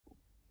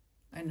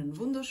Einen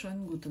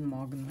wunderschönen guten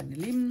Morgen, meine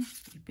Lieben.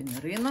 Ich bin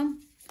Irene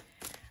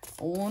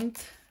und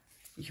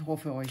ich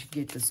hoffe, euch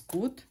geht es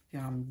gut.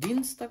 Wir haben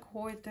Dienstag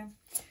heute.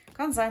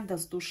 Kann sein,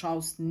 dass du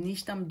schaust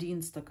nicht am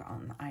Dienstag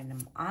an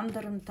einem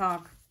anderen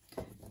Tag.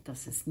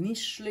 Das ist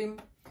nicht schlimm.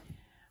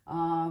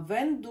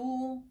 Wenn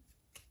du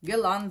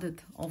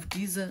gelandet auf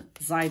diese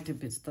Seite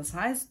bist, das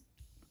heißt,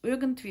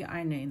 irgendwie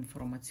eine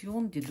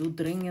Information, die du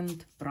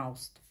dringend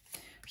brauchst.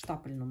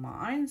 Stapel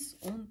Nummer 1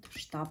 und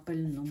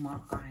Stapel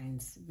Nummer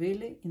 1.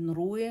 Wähle in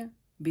Ruhe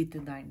bitte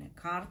deine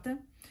Karte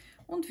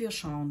und wir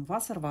schauen,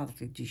 was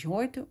erwartet dich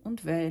heute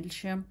und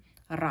welche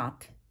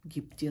Rat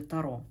gibt dir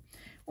Tarot.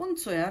 Und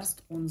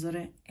zuerst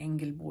unsere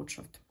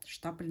Engelbotschaft.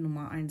 Stapel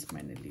Nummer 1,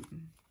 meine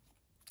Lieben.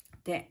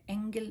 Der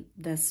Engel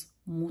des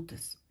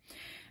Mutes.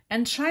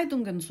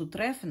 Entscheidungen zu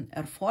treffen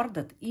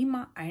erfordert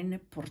immer eine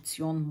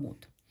Portion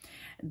Mut.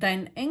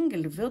 Dein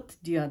Engel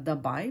wird dir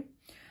dabei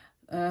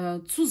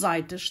zur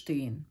Seite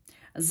stehen,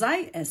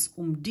 sei es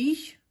um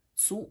dich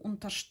zu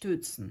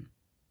unterstützen,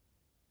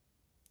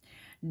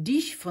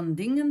 dich von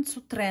Dingen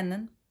zu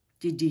trennen,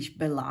 die dich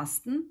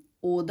belasten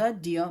oder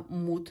dir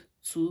Mut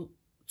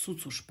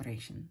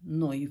zuzusprechen,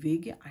 neue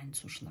Wege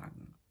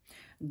einzuschlagen.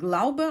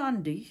 Glaube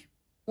an dich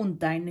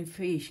und deine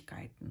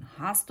Fähigkeiten.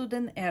 Hast du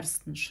den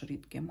ersten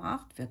Schritt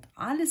gemacht, wird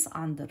alles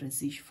andere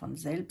sich von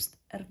selbst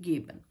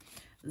ergeben.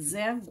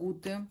 Sehr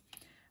gute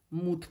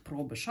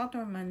Mutprobe. Schaut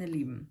mal, meine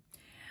Lieben.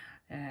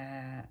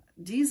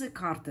 Diese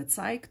Karte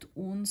zeigt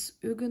uns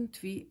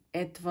irgendwie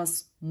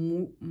etwas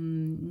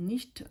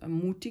nicht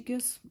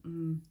Mutiges.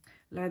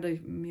 Leider,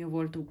 mir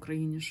wollte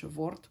ukrainische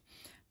Wort.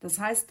 Das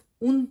heißt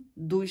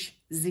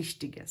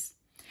Undurchsichtiges.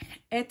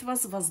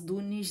 Etwas, was du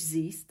nicht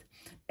siehst.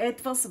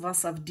 Etwas,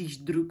 was auf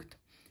dich drückt.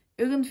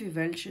 Irgendwie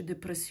welche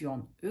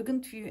Depression.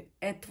 Irgendwie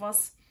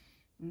etwas,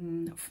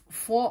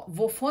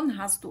 wovon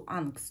hast du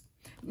Angst.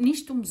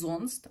 Nicht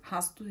umsonst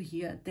hast du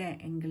hier der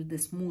Engel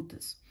des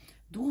Mutes.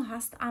 Du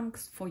hast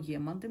Angst vor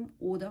jemandem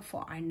oder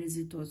vor einer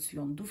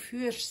Situation. Du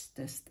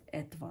fürchtest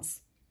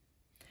etwas.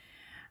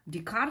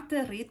 Die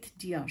Karte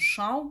rät dir,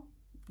 schau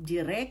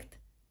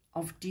direkt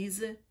auf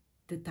diese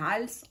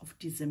Details, auf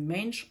diesen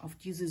Mensch, auf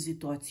diese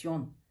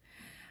Situation.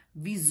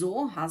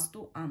 Wieso hast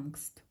du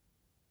Angst?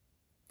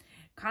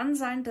 Kann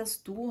sein,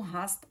 dass du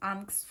hast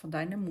Angst vor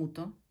deiner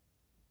Mutter,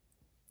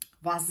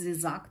 was sie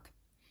sagt,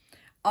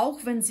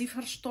 auch wenn sie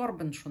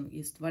verstorben schon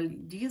ist, weil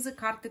diese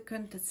Karte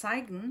könnte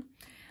zeigen,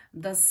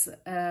 dass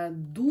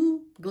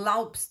du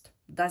glaubst,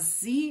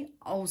 dass sie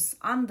aus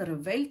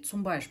anderer Welt,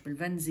 zum Beispiel,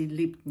 wenn sie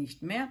lebt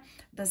nicht mehr,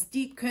 dass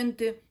die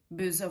könnte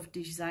böse auf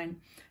dich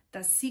sein,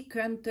 dass sie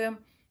könnte,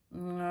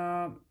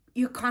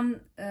 ihr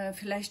kann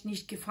vielleicht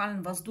nicht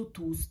gefallen, was du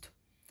tust.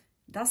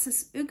 Das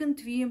ist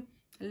irgendwie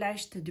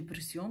leichte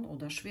Depression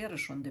oder schwere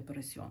schon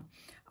Depression.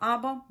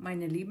 Aber,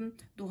 meine Lieben,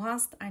 du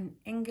hast einen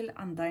Engel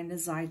an deiner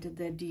Seite,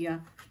 der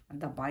dir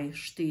dabei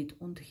steht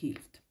und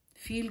hilft.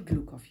 Viel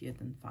Glück auf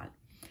jeden Fall.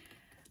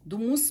 Du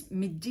musst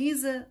mit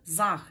dieser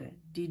Sache,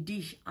 die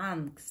dich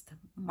Angst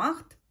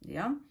macht,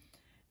 ja,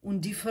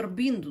 und die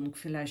Verbindung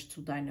vielleicht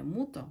zu deiner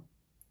Mutter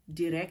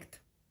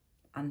direkt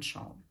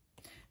anschauen.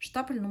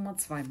 Stapel Nummer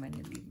 2,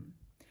 meine Lieben.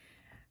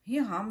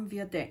 Hier haben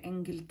wir der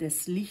Engel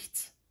des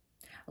Lichts.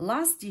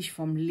 Lass dich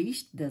vom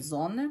Licht der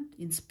Sonne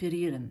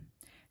inspirieren.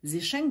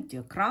 Sie schenkt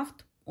dir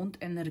Kraft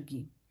und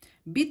Energie.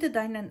 Bitte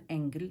deinen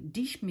Engel,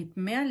 dich mit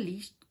mehr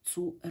Licht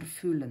zu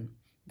erfüllen,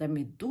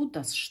 damit du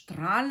das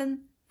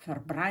Strahlen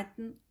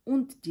verbreiten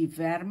und die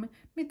Wärme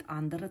mit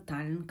anderen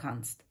teilen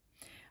kannst.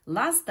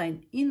 Lass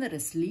dein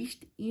inneres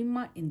Licht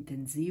immer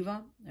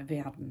intensiver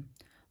werden.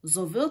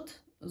 So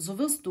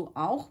wirst du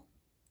auch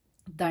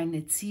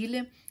deine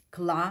Ziele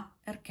klar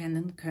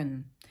erkennen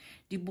können.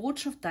 Die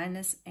Botschaft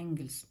deines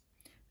Engels.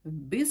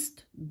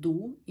 Bist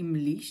du im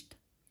Licht,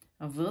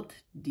 wird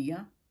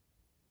dir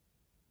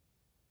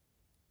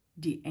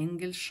die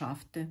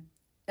engelschaftliche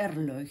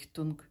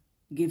Erleuchtung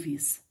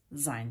gewiss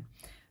sein.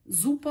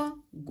 Super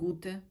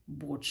gute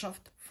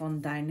Botschaft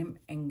von deinem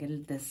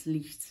Engel des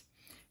Lichts.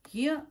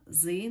 Hier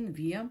sehen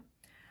wir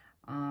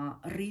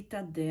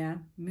Ritter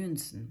der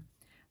Münzen.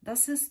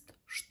 Das ist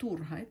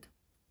Sturheit.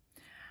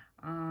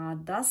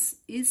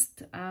 Das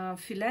ist,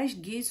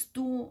 vielleicht gehst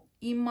du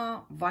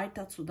immer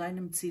weiter zu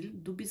deinem Ziel.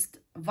 Du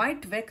bist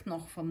weit weg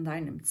noch von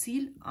deinem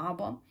Ziel,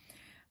 aber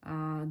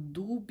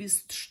du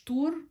bist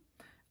stur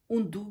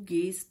und du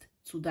gehst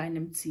zu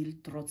deinem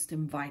Ziel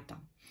trotzdem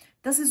weiter.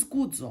 Das ist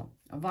gut so,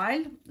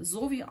 weil,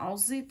 so wie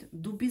aussieht,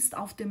 du bist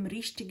auf dem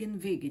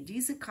richtigen Wege.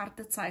 Diese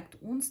Karte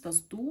zeigt uns,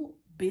 dass du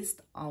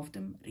bist auf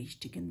dem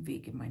richtigen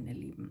Wege, meine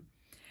Lieben.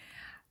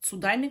 Zu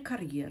deiner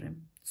Karriere,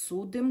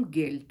 zu dem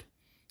Geld,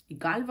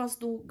 egal was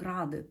du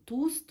gerade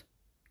tust,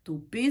 du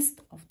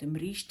bist auf dem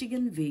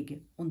richtigen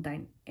Wege und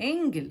dein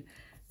Engel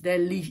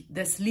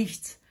des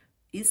Lichts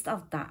ist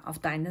auf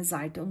deiner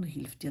Seite und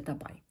hilft dir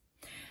dabei.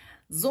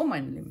 So,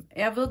 meine Lieben,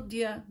 er wird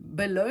dir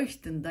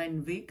beleuchten,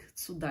 deinen Weg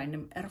zu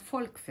deinem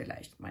Erfolg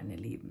vielleicht, meine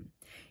Lieben.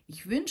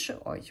 Ich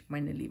wünsche euch,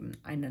 meine Lieben,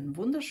 einen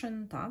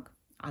wunderschönen Tag,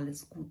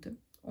 alles Gute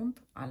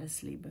und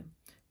alles Liebe.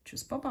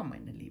 Tschüss, Papa,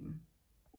 meine Lieben.